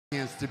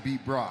chance to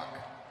beat Brock.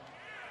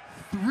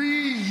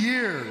 3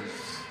 years.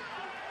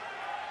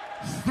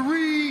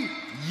 3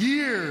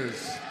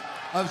 years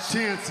of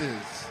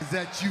chances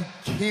that you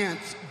can't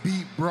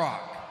beat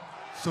Brock.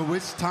 So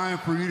it's time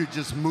for you to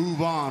just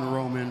move on,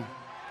 Roman.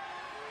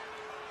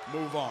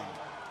 Move on.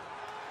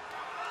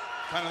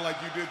 Kind of like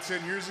you did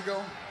 10 years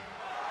ago.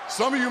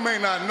 Some of you may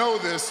not know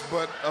this,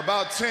 but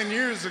about 10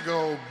 years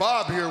ago,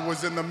 Bob here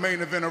was in the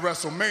main event of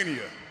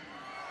WrestleMania.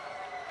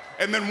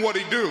 And then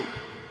what'd he do?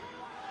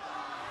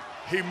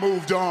 He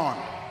moved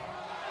on.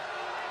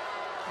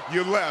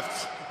 You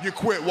left. You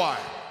quit. Why?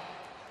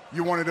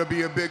 You wanted to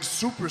be a big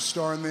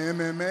superstar in the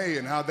MMA,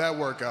 and how'd that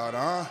work out,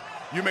 huh?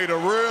 You made a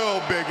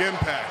real big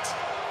impact.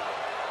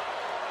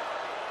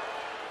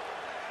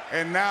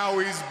 And now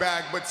he's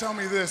back. But tell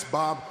me this,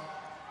 Bob,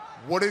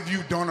 what have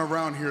you done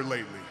around here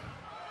lately?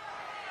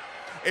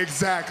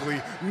 Exactly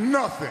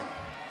nothing.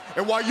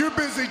 And while you're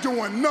busy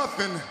doing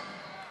nothing,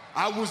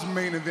 I was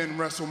main event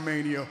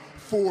WrestleMania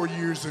 4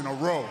 years in a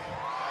row.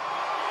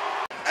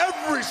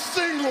 Every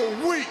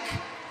single week,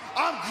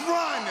 I'm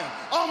grinding,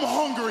 I'm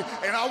hungry,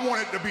 and I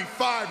want it to be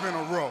 5 in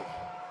a row.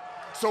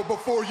 So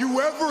before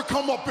you ever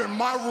come up in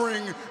my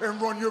ring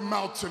and run your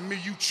mouth to me,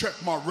 you check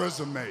my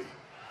resume.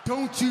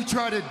 Don't you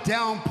try to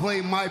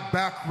downplay my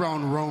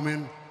background,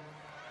 Roman.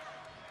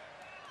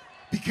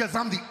 Because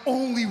I'm the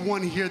only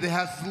one here that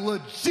has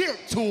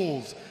legit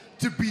tools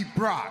to beat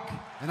Brock.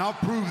 And I'll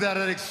prove that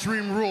at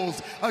Extreme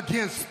Rules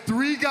against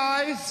 3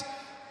 guys,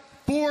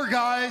 4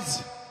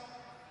 guys,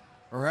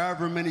 or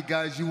however many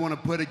guys you want to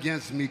put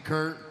against me,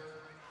 Kurt.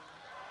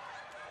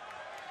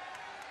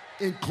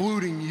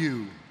 Including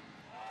you.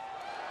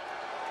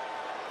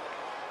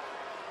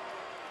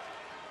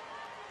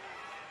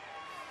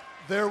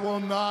 There will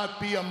not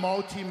be a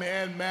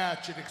multi-man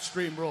match at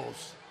Extreme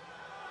Rules.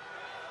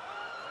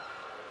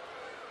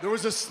 There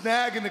was a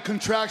snag in the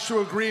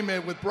contractual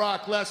agreement with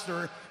Brock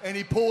Lesnar, and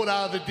he pulled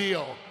out of the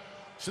deal.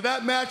 So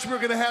that match we're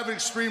gonna have at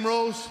Extreme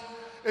Rules,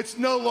 it's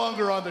no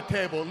longer on the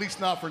table, at least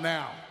not for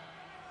now.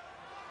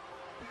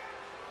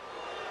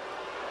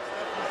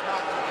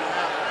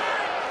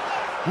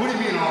 What do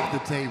you mean off the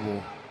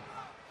table?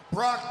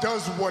 Brock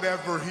does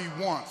whatever he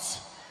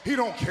wants. He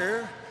don't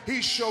care.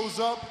 He shows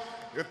up.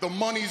 If the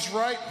money's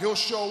right, he'll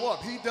show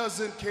up. He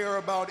doesn't care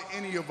about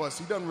any of us.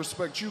 He doesn't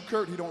respect you,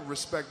 Kurt. He don't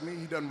respect me.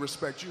 He doesn't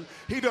respect you.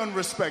 He doesn't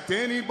respect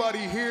anybody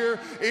here,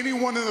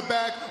 anyone in the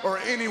back, or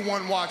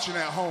anyone watching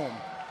at home.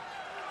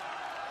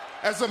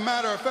 As a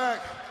matter of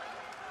fact,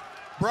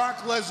 Brock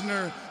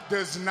Lesnar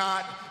does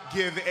not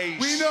give a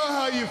We know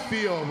how you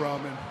feel,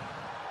 Roman.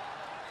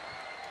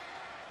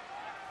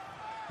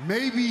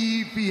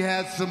 Maybe if he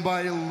had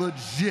somebody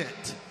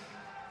legit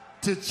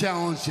to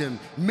challenge him.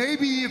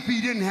 Maybe if he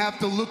didn't have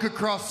to look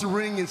across the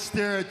ring and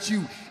stare at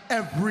you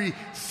every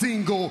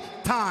single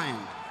time.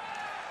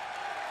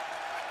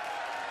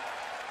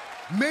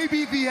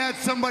 Maybe if he had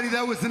somebody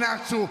that was an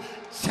actual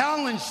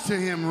challenge to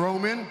him,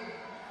 Roman.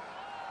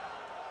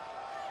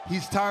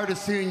 He's tired of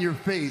seeing your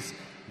face,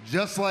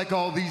 just like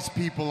all these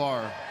people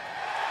are.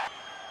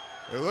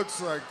 It looks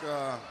like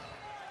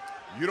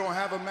you don't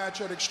have a match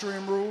at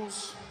Extreme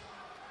Rules.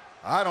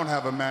 I don't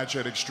have a match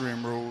at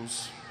Extreme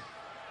Rules.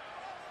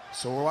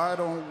 So why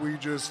don't we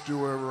just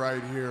do it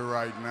right here,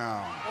 right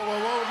now?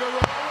 Whoa.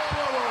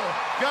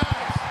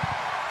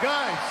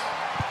 Guys,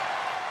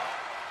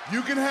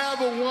 you can have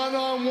a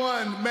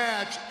one-on-one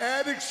match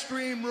at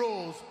Extreme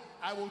Rules.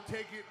 I will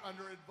take it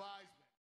under advisement.